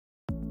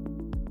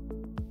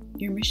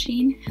Your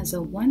machine has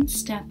a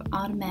one-step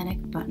automatic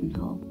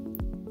buttonhole.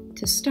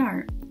 To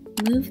start,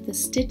 move the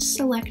stitch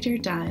selector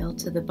dial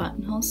to the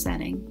buttonhole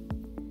setting,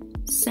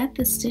 set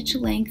the stitch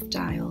length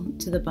dial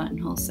to the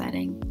buttonhole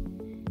setting,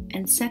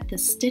 and set the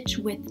stitch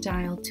width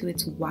dial to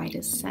its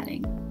widest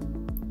setting.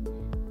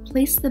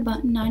 Place the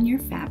button on your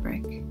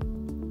fabric.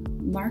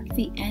 Mark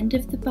the end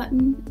of the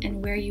button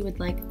and where you would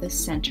like the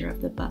center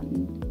of the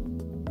button.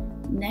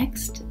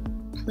 Next,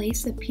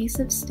 place a piece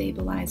of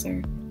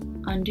stabilizer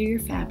under your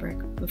fabric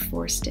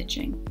before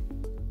stitching.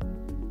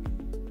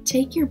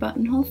 Take your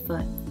buttonhole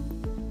foot,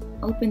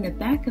 open the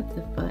back of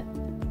the foot,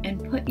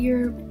 and put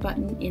your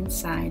button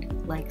inside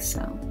like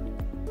so.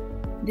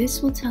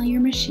 This will tell your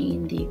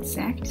machine the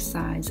exact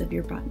size of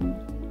your button.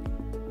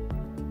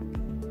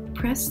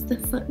 Press the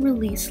foot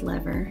release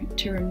lever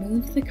to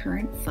remove the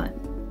current foot,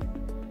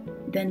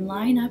 then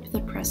line up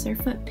the presser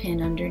foot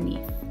pin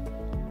underneath,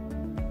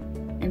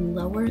 and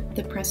lower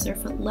the presser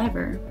foot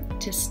lever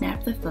to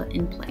snap the foot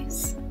in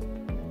place.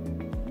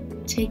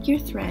 Take your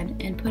thread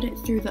and put it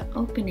through the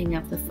opening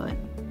of the foot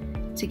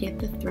to get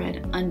the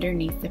thread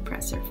underneath the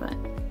presser foot.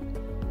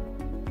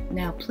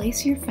 Now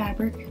place your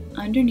fabric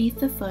underneath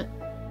the foot,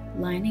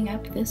 lining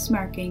up this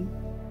marking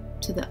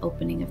to the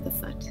opening of the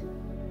foot.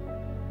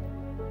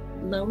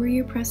 Lower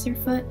your presser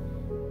foot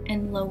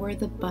and lower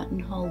the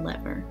buttonhole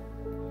lever.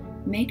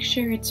 Make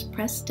sure it's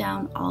pressed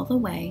down all the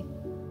way,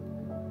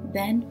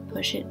 then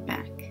push it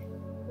back.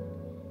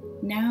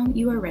 Now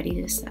you are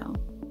ready to sew.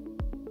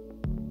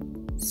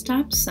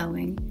 Stop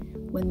sewing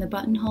when the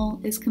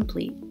buttonhole is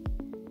complete.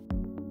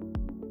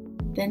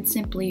 Then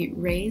simply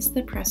raise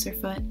the presser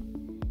foot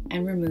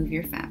and remove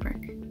your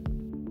fabric.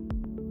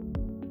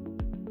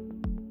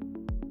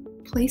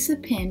 Place a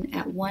pin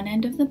at one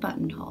end of the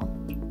buttonhole.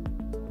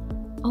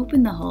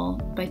 Open the hole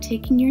by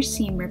taking your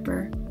seam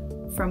ripper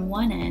from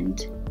one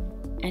end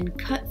and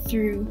cut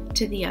through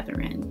to the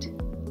other end.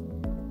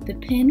 The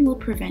pin will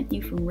prevent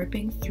you from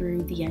ripping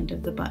through the end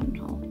of the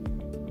buttonhole.